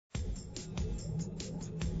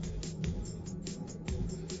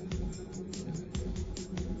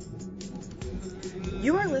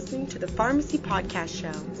You are listening to the Pharmacy Podcast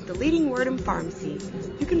Show, the leading word in pharmacy.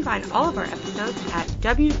 You can find all of our episodes at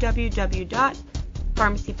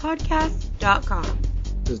www.pharmacypodcast.com.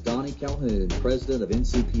 This is Donnie Calhoun, President of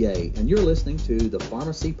NCPA, and you're listening to the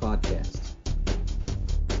Pharmacy Podcast.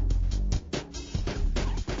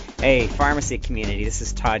 Hey, pharmacy community, this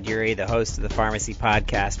is Todd Urey, the host of the Pharmacy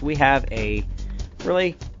Podcast. We have a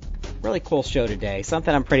really cool show today,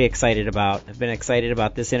 something I'm pretty excited about. I've been excited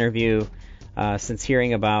about this interview since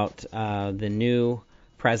hearing about the new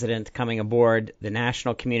president coming aboard the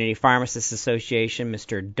National Community Pharmacists Association,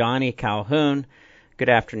 Mr. Donnie Calhoun. Good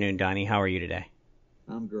afternoon, Donnie. How are you today?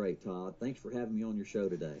 I'm great, Todd. Thanks for having me on your show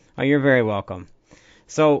today. Oh, you're very welcome.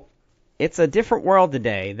 So, it's a different world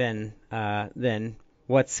today than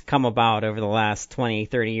what's come about over the last 20,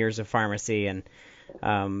 30 years of pharmacy. And,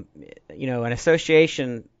 an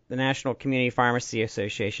association, the National Community Pharmacy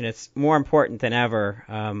Association, it's more important than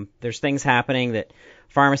ever. There's things happening that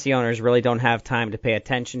pharmacy owners really don't have time to pay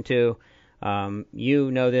attention to.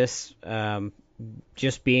 You know this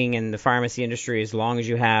just being in the pharmacy industry as long as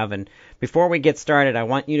you have. And before we get started, I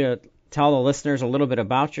want you to tell the listeners a little bit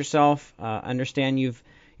about yourself. Understand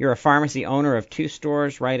you're a pharmacy owner of 2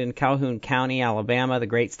 stores right in Calhoun County, Alabama, the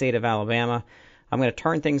great state of Alabama. I'm going to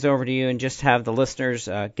turn things over to you and just have the listeners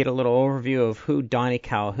get a little overview of who Donnie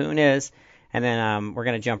Calhoun is, and then we're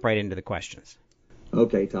going to jump right into the questions.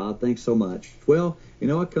 Okay, Todd, thanks so much. Well,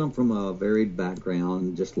 I come from a varied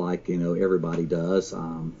background, just like, everybody does.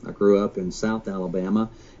 I grew up in South Alabama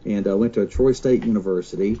and went to Troy State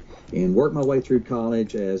University and worked my way through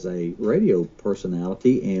college as a radio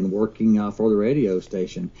personality and working for the radio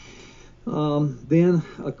station. Then,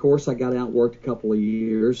 of course, I got out and worked a couple of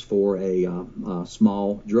years for a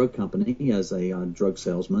small drug company as a drug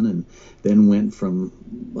salesman, and then went from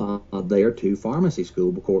there to pharmacy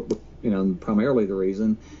school. Because, primarily the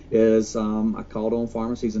reason is I called on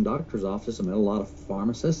pharmacies and doctors' offices. I met a lot of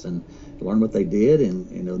pharmacists and learned what they did,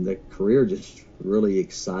 and their career just really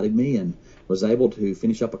excited me, and was able to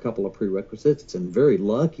finish up a couple of prerequisites, and very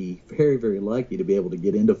lucky, very, very lucky to be able to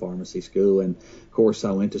get into pharmacy school. And of course,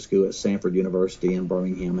 I went to school at Samford University in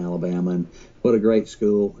Birmingham, Alabama, and what a great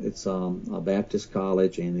school. It's a Baptist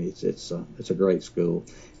college, and it's a great school,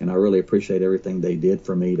 and I really appreciate everything they did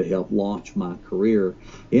for me to help launch my career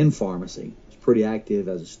in pharmacy. I was pretty active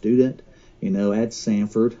as a student, at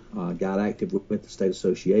Samford, got active with the state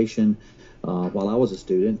association while I was a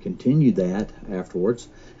student, continued that afterwards.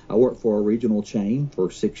 I worked for a regional chain for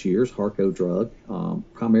 6 years, Harco Drug,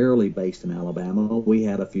 primarily based in Alabama. We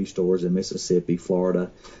had a few stores in Mississippi,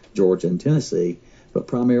 Florida, Georgia, and Tennessee, but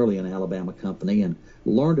primarily an Alabama company, and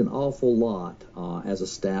learned an awful lot as a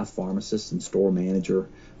staff pharmacist and store manager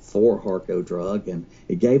for Harco Drug, and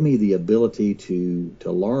it gave me the ability to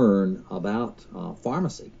learn about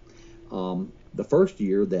pharmacy. The first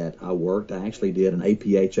year that I worked, I actually did an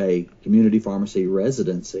APHA community pharmacy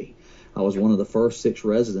residency. I was one of the first 6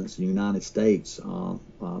 residents in the United States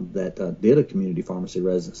that did a community pharmacy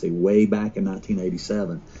residency way back in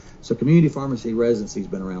 1987. So community pharmacy residency has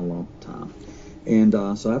been around a long time. And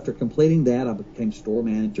so after completing that, I became store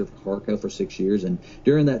manager for Harco for 6 years. And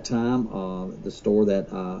during that time, the store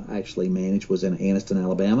that I actually managed was in Anniston,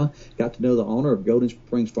 Alabama. Got to know the owner of Golden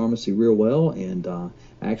Springs Pharmacy real well. And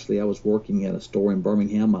actually, I was working at a store in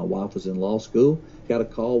Birmingham. My wife was in law school. Got a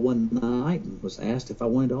call one night and was asked if I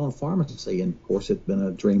wanted to own a pharmacy. And, of course, it's been a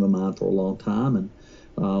dream of mine for a long time. And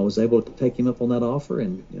I was able to take him up on that offer.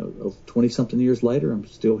 And, 20-something years later, I'm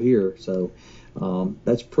still here. So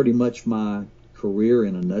that's pretty much my career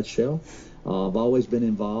in a nutshell. I've always been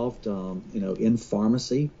involved, in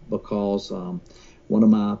pharmacy because one of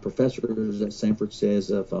my professors at Samford says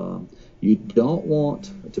if you don't want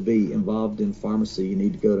to be involved in pharmacy, you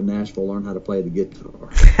need to go to Nashville, learn how to play the guitar,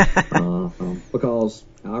 because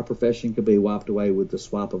our profession could be wiped away with the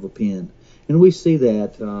swipe of a pen. And we see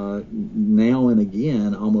that now and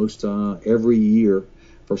again almost every year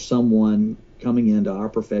for someone coming into our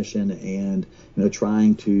profession and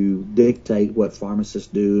trying to dictate what pharmacists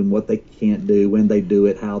do and what they can't do, when they do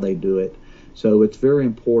it, how they do it. So it's very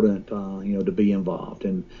important, to be involved.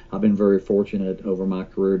 And I've been very fortunate over my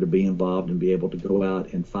career to be involved and be able to go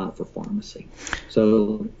out and fight for pharmacy.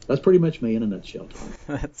 So that's pretty much me in a nutshell,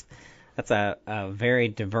 Tom. That's a very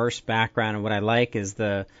diverse background, and what I like is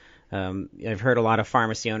I've heard a lot of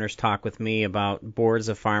pharmacy owners talk with me about boards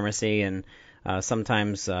of pharmacy, and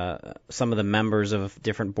sometimes some of the members of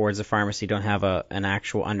different boards of pharmacy don't have an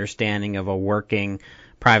actual understanding of a working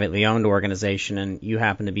privately owned organization, and you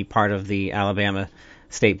happen to be part of the Alabama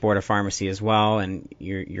State Board of Pharmacy as well, and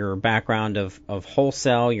your background of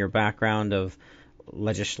wholesale, your background of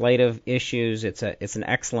legislative issues, it's an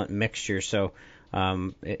excellent mixture. So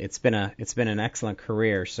it's been an excellent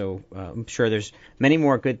career. So I'm sure there's many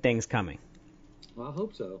more good things coming. Well, I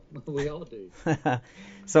hope so. We all do.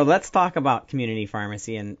 So let's talk about community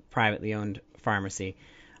pharmacy and privately owned pharmacy.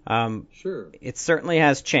 Sure. It certainly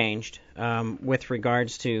has changed with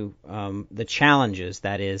regards to the challenges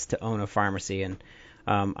that is to own a pharmacy. And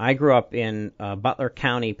I grew up in Butler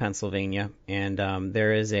County, Pennsylvania, and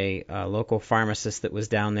there is a local pharmacist that was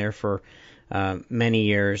down there for many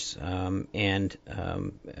years, and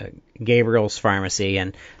Gabriel's Pharmacy,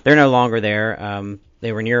 and they're no longer there.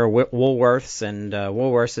 They were near Woolworths, and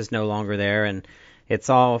Woolworths is no longer there, and it's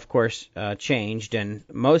all, of course, changed. And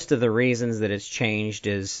most of the reasons that it's changed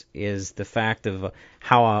is the fact of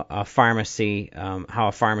how a pharmacy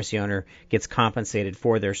owner gets compensated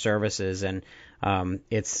for their services, and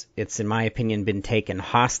it's in my opinion been taken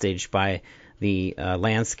hostage by the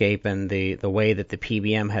landscape and the way that the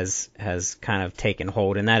PBM has kind of taken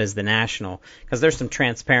hold, and that is the national, because there's some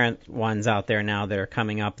transparent ones out there now that are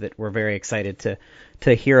coming up that we're very excited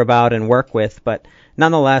to hear about and work with. But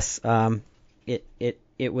nonetheless, it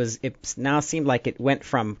now seemed like it went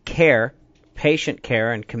from patient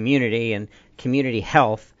care and community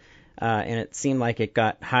health, and it seemed like it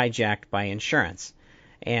got hijacked by insurance.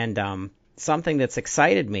 And something that's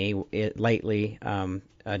excited me lately,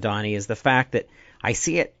 Donnie, is the fact that I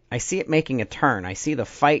see it making a turn. I see the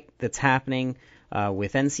fight that's happening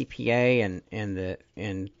with NCPA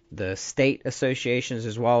and the state associations,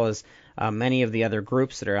 as well as many of the other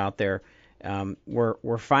groups that are out there.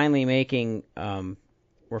 We're finally making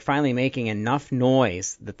enough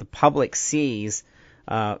noise that the public sees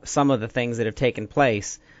some of the things that have taken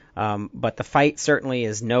place, but the fight certainly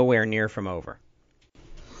is nowhere near from over.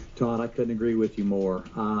 Todd, I couldn't agree with you more.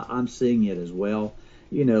 I'm seeing it as well.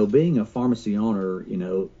 Being a pharmacy owner,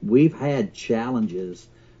 we've had challenges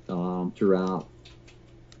throughout,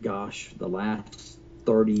 the last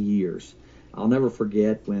 30 years. I'll never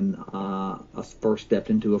forget when I first stepped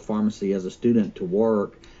into a pharmacy as a student to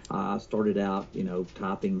work. I started out,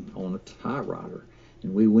 typing on a typewriter,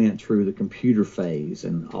 and we went through the computer phase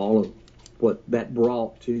and all of what that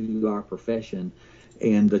brought to our profession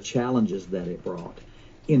and the challenges that it brought.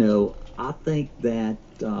 I think that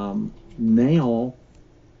now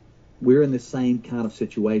we're in the same kind of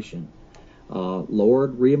situation.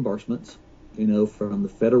 Lowered reimbursements, from the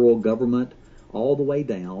federal government all the way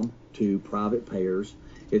down to private payers.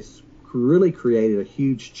 It's really created a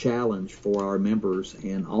huge challenge for our members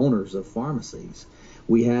and owners of pharmacies.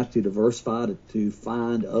 We have to diversify to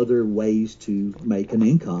find other ways to make an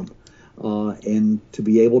income and to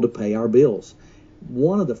be able to pay our bills.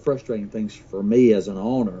 One of the frustrating things for me as an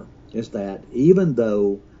owner is that even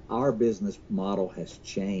though our business model has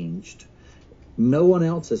changed, no one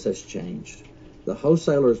else's has changed. The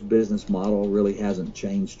wholesaler's business model really hasn't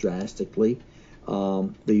changed drastically.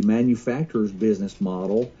 The manufacturer's business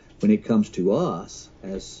model, when it comes to us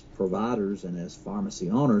as providers and as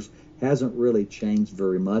pharmacy owners, hasn't really changed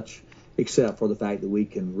very much, except for the fact that we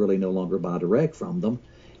can really no longer buy direct from them.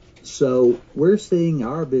 So we're seeing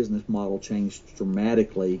our business model change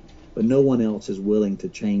dramatically, but no one else is willing to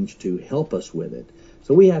change to help us with it.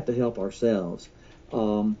 So we have to help ourselves.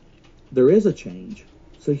 There is a change.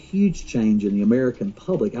 It's a huge change in the American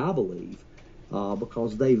public, I believe,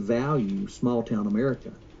 because they value small town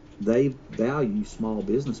America. They value small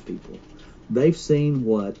business people. They've seen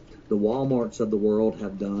what the Walmarts of the world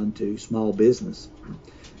have done to small business.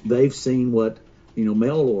 They've seen what,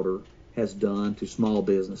 mail order has done to small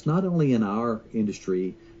business, not only in our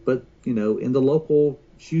industry, but, in the local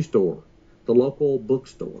shoe store, the local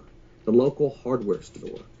bookstore, the local hardware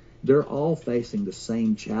store. They're all facing the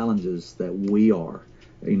same challenges that we are,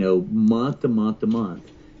 month to month to month.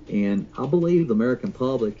 And I believe the American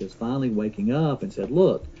public is finally waking up and said,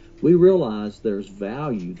 look, we realize there's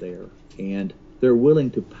value there, and they're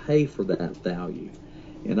willing to pay for that value.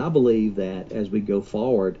 And I believe that as we go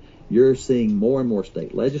forward, you're seeing more and more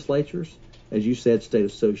state legislatures. As you said, state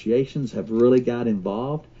associations have really got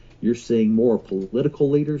involved. You're seeing more political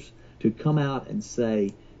leaders to come out and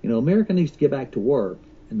say, America needs to get back to work.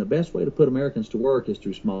 And the best way to put Americans to work is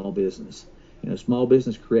through small business. Small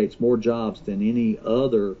business creates more jobs than any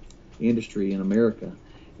other industry in America.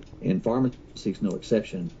 And pharmacy is no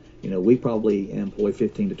exception. We probably employ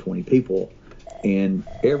 15 to 20 people, and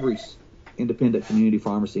every independent community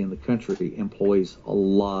pharmacy in the country employs a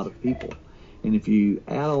lot of people. And if you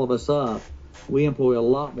add all of us up, we employ a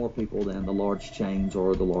lot more people than the large chains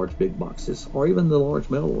or the large big boxes or even the large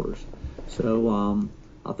mail orders. So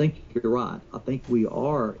I think you're right. I think we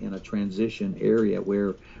are in a transition area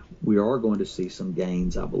where we are going to see some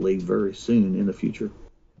gains, I believe, very soon in the future.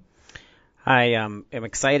 I am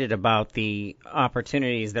excited about the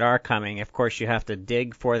opportunities that are coming. Of course, you have to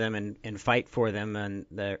dig for them and fight for them, and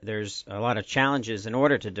there's a lot of challenges in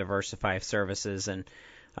order to diversify services. And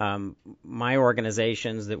my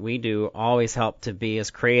organizations that we do always help to be as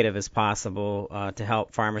creative as possible to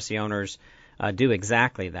help pharmacy owners do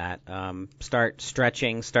exactly that. Start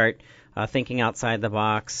stretching, start thinking outside the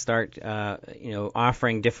box, start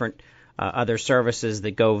offering different other services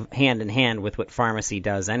that go hand in hand with what pharmacy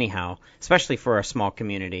does anyhow, especially for a small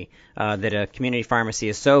community, that a community pharmacy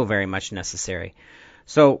is so very much necessary.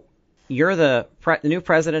 So you're the new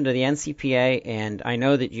president of the NCPA, and I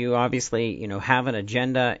know that you obviously have an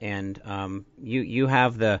agenda, and you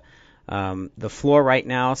have the floor right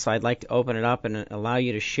now. So I'd like to open it up and allow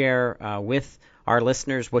you to share with our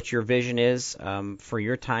listeners what your vision is for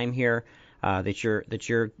your time here. That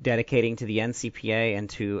you're dedicating to the NCPA and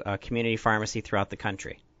to community pharmacy throughout the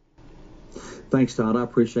country. Thanks, Todd. I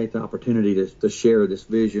appreciate the opportunity to share this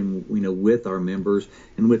vision, with our members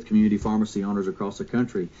and with community pharmacy owners across the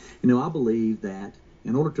country. I believe that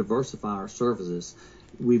in order to diversify our services,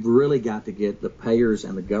 we've really got to get the payers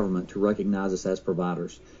and the government to recognize us as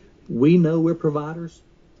providers. We know we're providers.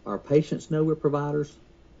 Our patients know we're providers.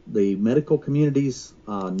 The medical communities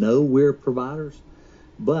know we're providers.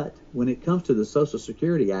 But when it comes to the Social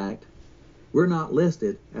Security Act, we're not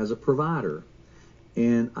listed as a provider.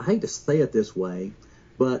 And I hate to say it this way,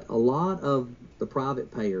 but a lot of the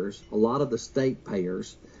private payers, a lot of the state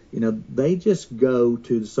payers, they just go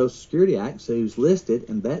to the Social Security Act, so who's listed,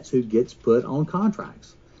 and that's who gets put on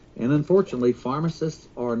contracts. And unfortunately, pharmacists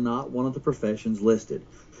are not one of the professions listed.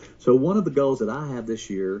 So one of the goals that I have this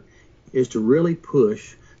year is to really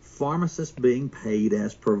push pharmacists being paid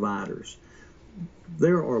as providers.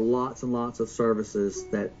 There are lots and lots of services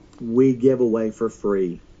that we give away for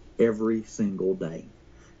free every single day.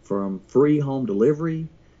 From free home delivery,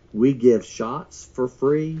 we give shots for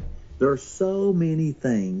free. There are so many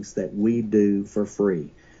things that we do for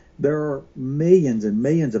free. There are millions and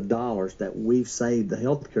millions of dollars that we've saved the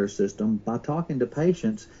healthcare system by talking to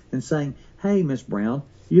patients and saying, hey, Miss Brown,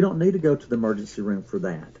 you don't need to go to the emergency room for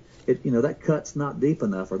that. That cut's not deep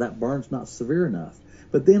enough or that burn's not severe enough.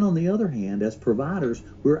 But then on the other hand, as providers,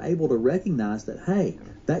 we're able to recognize that, hey,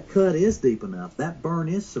 that cut is deep enough, that burn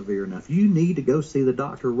is severe enough, you need to go see the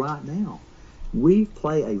doctor right now. We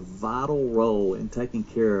play a vital role in taking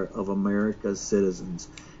care of America's citizens.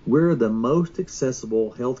 We're the most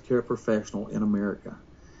accessible healthcare professional in America.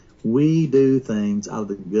 We do things out of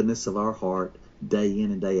the goodness of our heart day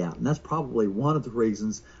in and day out. And that's probably one of the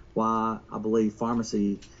reasons why I believe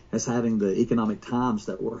pharmacy is having the economic times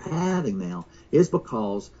that we're having now is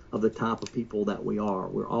because of the type of people that we are.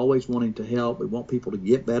 We're always wanting to help. We want people to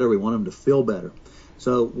get better. We want them to feel better.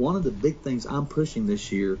 So one of the big things I'm pushing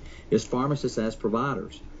this year is pharmacists as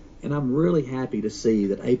providers. And I'm really happy to see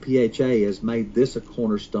that APHA has made this a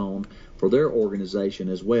cornerstone for their organization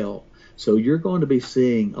as well. So you're going to be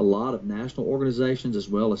seeing a lot of national organizations as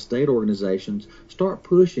well as state organizations start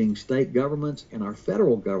pushing state governments and our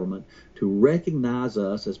federal government to recognize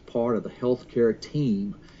us as part of the healthcare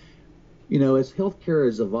team. As healthcare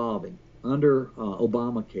is evolving under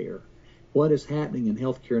Obamacare, what is happening in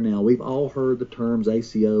healthcare now, we've all heard the terms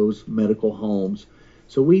ACOs, medical homes.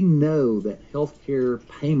 So we know that healthcare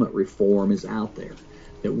payment reform is out there,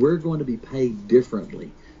 that we're going to be paid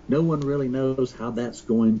differently. No one really knows how that's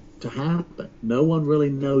going to happen. No one really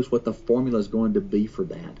knows what the formula is going to be for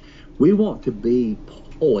that. We want to be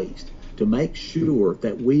poised to make sure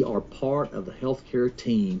that we are part of the healthcare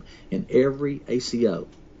team in every ACO,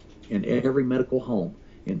 in every medical home,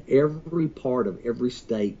 in every part of every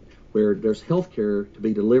state where there's healthcare to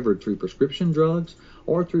be delivered through prescription drugs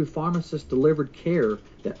or through pharmacist-delivered care,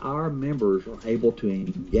 that our members are able to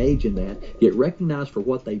engage in that, get recognized for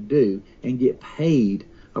what they do, and get paid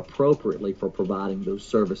appropriately for providing those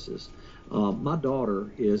services. My daughter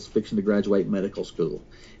is fixing to graduate medical school,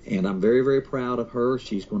 and I'm very, very proud of her.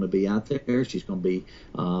 She's going to be out there. She's going to be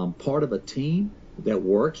part of a team that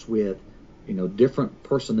works with different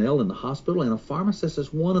personnel in the hospital, and a pharmacist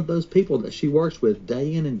is one of those people that she works with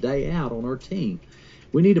day in and day out on her team.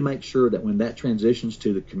 We need to make sure that when that transitions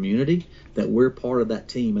to the community, that we're part of that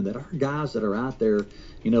team, and that our guys that are out there,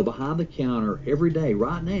 behind the counter every day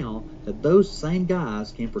right now, that those same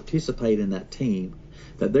guys can participate in that team,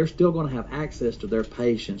 that they're still going to have access to their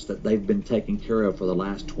patients that they've been taking care of for the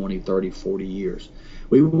last 20, 30, 40 years.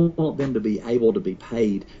 We want them to be able to be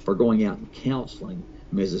paid for going out and counseling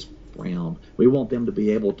Mrs. Brown. We want them to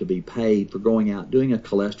be able to be paid for going out doing a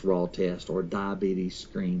cholesterol test or a diabetes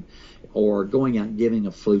screen or going out and giving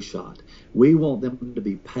a flu shot. We want them to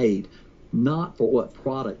be paid not for what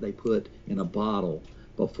product they put in a bottle,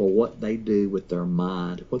 but for what they do with their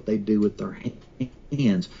mind, what they do with their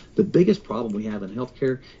hands. The biggest problem we have in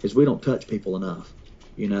healthcare is we don't touch people enough.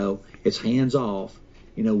 It's hands off.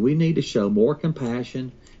 We need to show more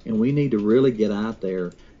compassion, and we need to really get out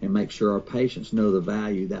there and make sure our patients know the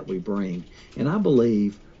value that we bring. And I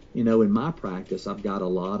believe, in my practice, I've got a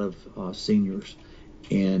lot of seniors,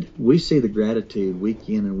 and we see the gratitude week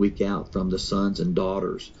in and week out from the sons and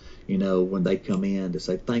daughters, when they come in to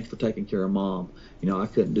say, thanks for taking care of Mom. I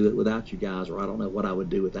couldn't do it without you guys, or I don't know what I would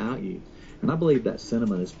do without you. And I believe that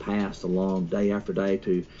sentiment is passed along day after day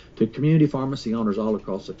to community pharmacy owners all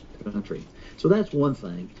across the country. So that's one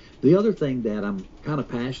thing. The other thing that I'm kind of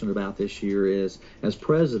passionate about this year is, as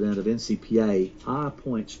president of NCPA, I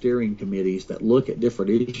appoint steering committees that look at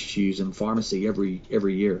different issues in pharmacy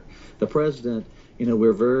every year. The president,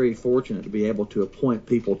 we're very fortunate to be able to appoint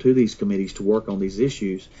people to these committees to work on these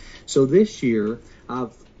issues. So this year,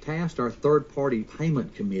 I've tasked our third-party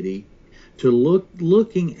payment committee to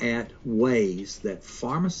looking at ways that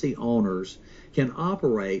pharmacy owners can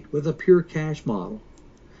operate with a pure cash model.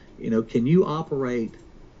 Can you operate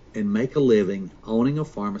and make a living owning a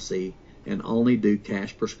pharmacy and only do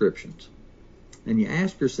cash prescriptions? And you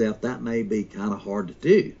ask yourself, that may be kind of hard to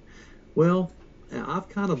do. Well, I've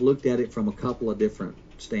kind of looked at it from a couple of different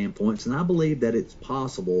standpoints, and I believe that it's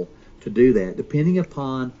possible to do that, depending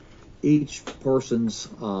upon each person's,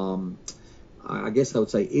 I guess I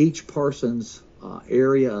would say each person's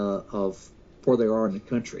area of where they are in the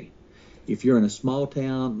country. If you're in a small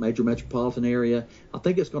town, major metropolitan area, I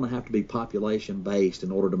think it's going to have to be population-based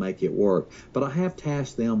in order to make it work. But I have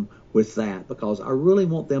tasked them with that because I really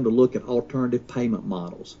want them to look at alternative payment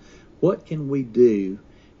models. What can we do?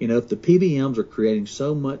 If the PBMs are creating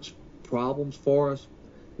so much problems for us,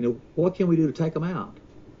 what can we do to take them out?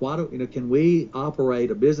 Can we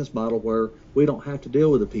operate a business model where we don't have to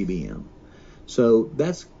deal with a PBM? So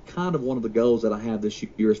that's kind of one of the goals that I have this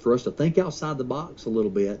year, is for us to think outside the box a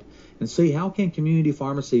little bit and see how can community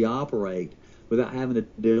pharmacy operate without having to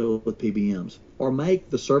deal with PBMs, or make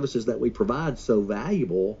the services that we provide so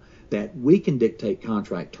valuable that we can dictate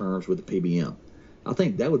contract terms with the PBM. I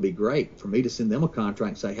think that would be great for me to send them a contract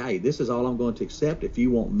and say, hey, this is all I'm going to accept if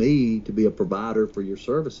you want me to be a provider for your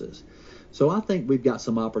services. So I think we've got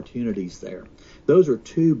some opportunities there. Those are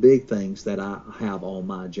two big things that I have on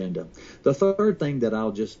my agenda. The third thing that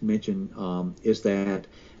I'll just mention is that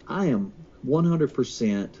I am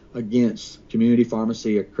 100% against community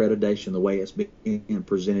pharmacy accreditation the way it's being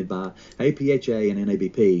presented by APHA and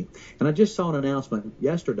NABP. And I just saw an announcement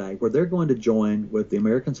yesterday where they're going to join with the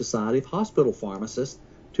American Society of Hospital Pharmacists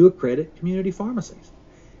to accredit community pharmacies.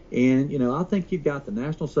 And, I think you've got the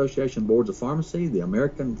National Association of Boards of Pharmacy, the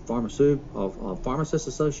American Pharmacists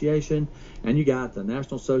Association, and you got the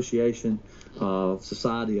National Association of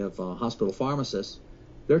Society of Hospital Pharmacists.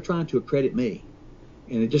 They're trying to accredit me,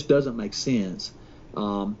 and it just doesn't make sense.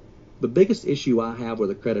 The biggest issue I have with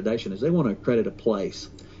accreditation is they want to accredit a place.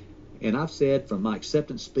 And I've said from my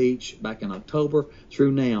acceptance speech back in October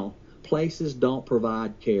through now, places don't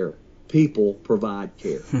provide care. People provide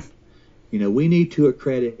care. We need to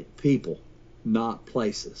accredit people, not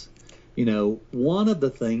places. One of the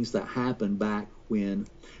things that happened back when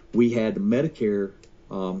we had the Medicare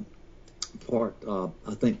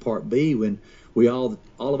Part B, when we all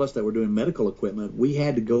of us that were doing medical equipment, we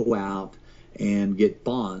had to go out and get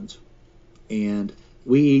bonds, and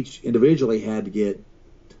we each individually had to get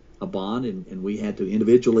a bond, and we had to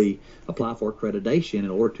individually apply for accreditation in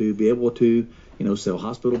order to be able to, sell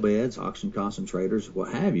hospital beds, oxygen concentrators,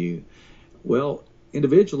 what have you. Well,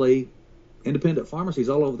 individually, independent pharmacies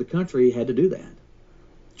all over the country had to do that.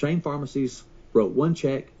 Chain pharmacies wrote one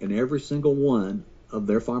check, and every single one of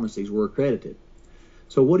their pharmacies were accredited.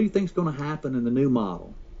 So what do you think is going to happen in the new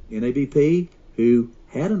model? NABP, who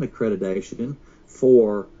had an accreditation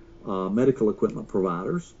for medical equipment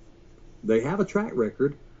providers, they have a track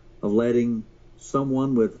record of letting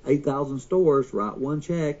someone with 8,000 stores write one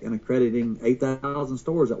check and accrediting 8,000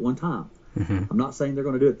 stores at one time. Mm-hmm. I'm not saying they're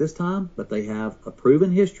going to do it this time, but they have a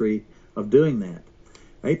proven history of doing that.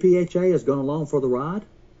 APHA has gone along for the ride.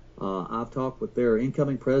 I've talked with their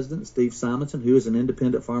incoming president, Steve Simonson, who is an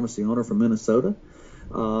independent pharmacy owner from Minnesota,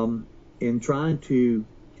 in trying to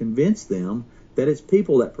convince them that it's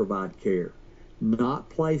people that provide care, not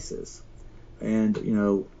places. And,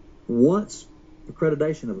 once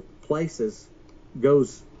accreditation of places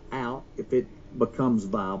goes out, if it becomes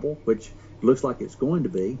viable, which looks like it's going to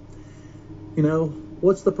be,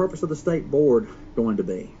 what's the purpose of the state board going to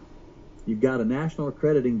be? You've got a national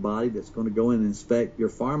accrediting body that's going to go in and inspect your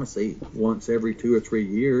pharmacy once every 2 or 3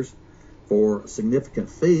 years for a significant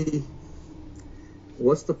fee.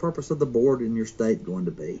 what's the purpose of the board in your state going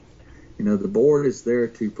to be? The board is there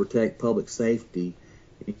to protect public safety,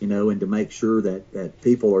 and to make sure that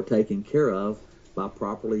people are taken care of by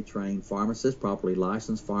properly trained pharmacists, properly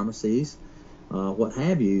licensed pharmacies, what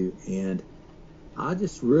have you. And I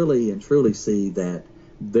just really and truly see that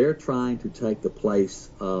they're trying to take the place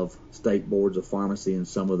of state boards of pharmacy and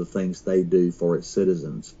some of the things they do for its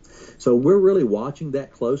citizens. So we're really watching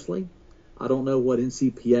that closely. I don't know what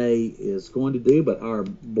NCPA is going to do, but our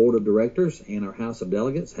board of directors and our House of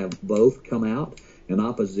Delegates have both come out in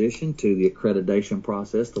opposition to the accreditation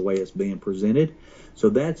process, the way it's being presented. So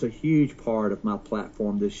that's a huge part of my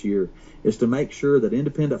platform this year, is to make sure that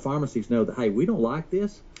independent pharmacies know that, hey, we don't like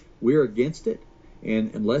this, we're against it,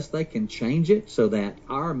 and unless they can change it so that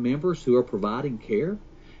our members who are providing care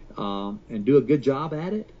and do a good job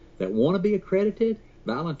at it, that want to be accredited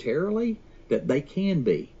voluntarily, that they can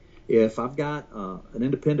be. If I've got an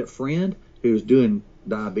independent friend who's doing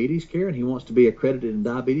diabetes care and he wants to be accredited in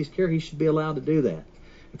diabetes care, he should be allowed to do that.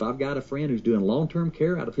 If I've got a friend who's doing long-term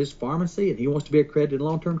care out of his pharmacy and he wants to be accredited in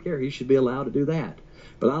long-term care, he should be allowed to do that.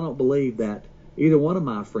 But I don't believe that either one of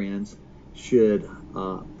my friends should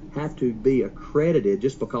have to be accredited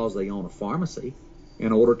just because they own a pharmacy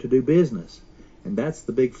in order to do business. And that's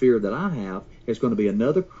the big fear that I have. It's going to be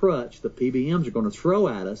another crutch the PBMs are going to throw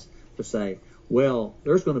at us to say, well,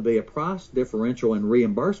 there's going to be a price differential in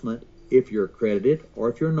reimbursement if you're accredited or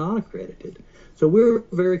if you're not accredited. So we're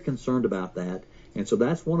very concerned about that. And so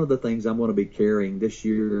that's one of the things I'm going to be carrying this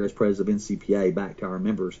year as president of NCPA back to our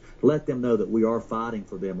members, to let them know that we are fighting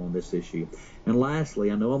for them on this issue. And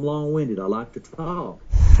lastly, I know I'm long-winded, I like to talk,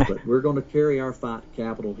 but we're going to carry our fight to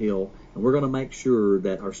Capitol Hill, and we're going to make sure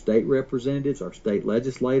that our state representatives, our state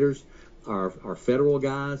legislators, our federal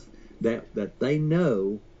guys, that they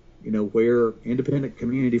know, where independent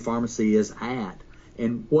community pharmacy is at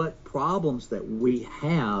and what problems that we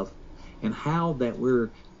have and how that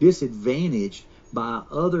we're disadvantaged by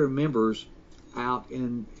other members out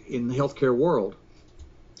in the healthcare world.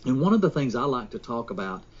 And one of the things I like to talk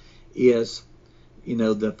about is,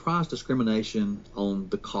 the price discrimination on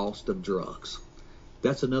the cost of drugs.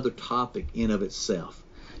 That's another topic in of itself.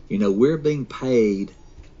 We're being paid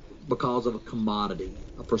because of a commodity,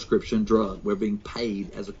 a prescription drug. We're being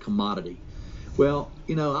paid as a commodity. Well,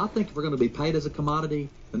 I think if we're going to be paid as a commodity,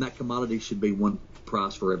 then that commodity should be one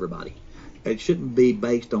price for everybody. It shouldn't be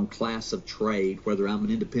based on class of trade, whether I'm an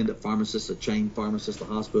independent pharmacist, a chain pharmacist, a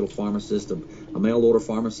hospital pharmacist, a mail order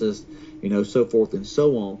pharmacist, so forth and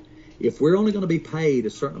so on. If we're only going to be paid a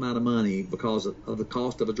certain amount of money because of the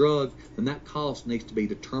cost of a drug, then that cost needs to be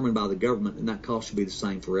determined by the government, and that cost should be the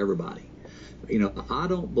same for everybody. I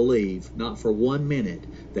don't believe, not for 1 minute,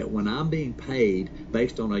 that when I'm being paid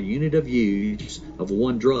based on a unit of use of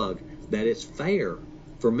one drug, that it's fair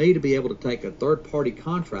for me to be able to take a third-party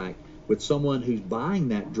contract with someone who's buying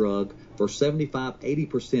that drug for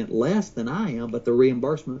 75-80% less than I am, but the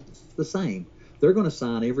reimbursement's the same. They're going to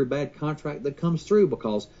sign every bad contract that comes through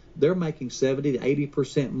because they're making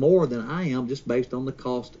 70-80% more than I am just based on the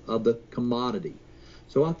cost of the commodity.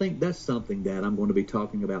 So I think that's something that I'm going to be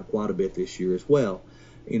talking about quite a bit this year as well.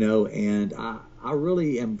 And I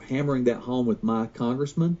really am hammering that home with my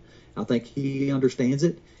congressman. I think he understands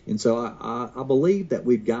it. And so I believe that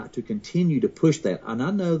we've got to continue to push that. And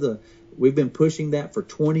I know we've been pushing that for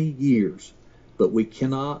 20 years, but we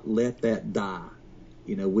cannot let that die.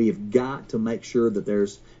 We have got to make sure that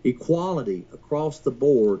there's equality across the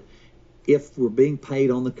board if we're being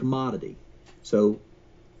paid on the commodity. So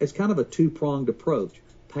it's kind of a two-pronged approach.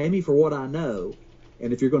 Pay me for what I know,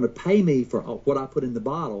 and if you're going to pay me for what I put in the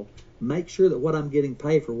bottle, make sure that what I'm getting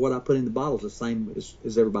paid for what I put in the bottle is the same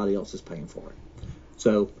as everybody else is paying for it.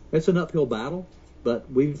 So it's an uphill battle,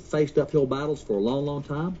 but we've faced uphill battles for a long, long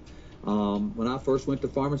time. When I first went to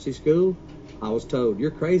pharmacy school, I was told,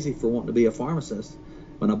 you're crazy for wanting to be a pharmacist.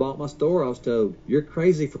 When I bought my store, I was told, you're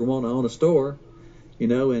crazy for wanting to own a store.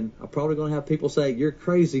 And I'm probably going to have people say, you're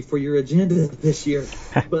crazy for your agenda this year.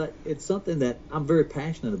 But it's something that I'm very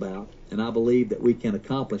passionate about, and I believe that we can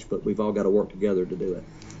accomplish, but we've all got to work together to do it.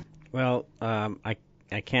 Well, I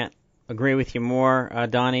can't agree with you more,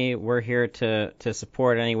 Donnie. We're here to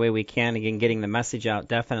support any way we can, again, getting the message out,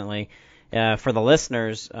 definitely. For the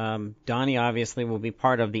listeners, Donnie obviously will be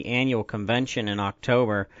part of the annual convention in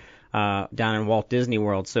October down in Walt Disney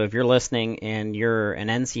World. So if you're listening and you're an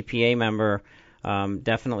NCPA member,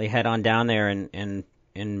 definitely head on down there and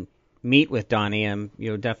meet with Donnie, and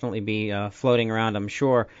you'll definitely be floating around, I'm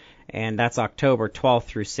sure. And that's October 12th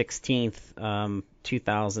through 16th,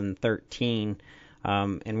 2013.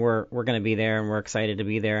 And we're going to be there, and we're excited to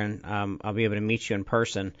be there, and I'll be able to meet you in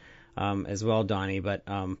person. as well, Donnie. But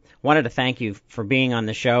wanted to thank you for being on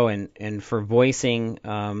the show and for voicing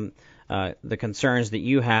the concerns that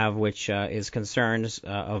you have, which is concerns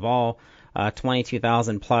of all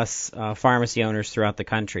 22,000 plus pharmacy owners throughout the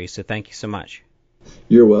country. So thank you so much.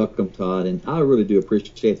 You're welcome, Todd, and I really do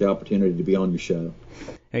appreciate the opportunity to be on your show.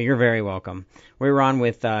 You're very welcome. We were on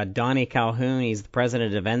with Donnie Calhoun. He's the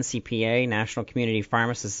president of NCPA, National Community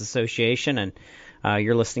Pharmacists Association, and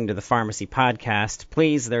you're listening to the Pharmacy Podcast.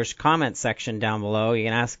 Please, there's a comment section down below. You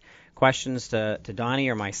can ask questions to Donnie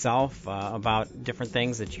or myself about different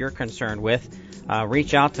things that you're concerned with.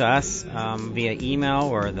 Reach out to us via email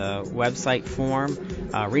or the website form.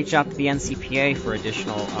 Reach out to the NCPA for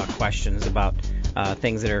additional questions about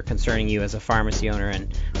things that are concerning you as a pharmacy owner.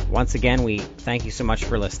 And once again, we thank you so much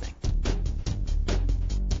for listening.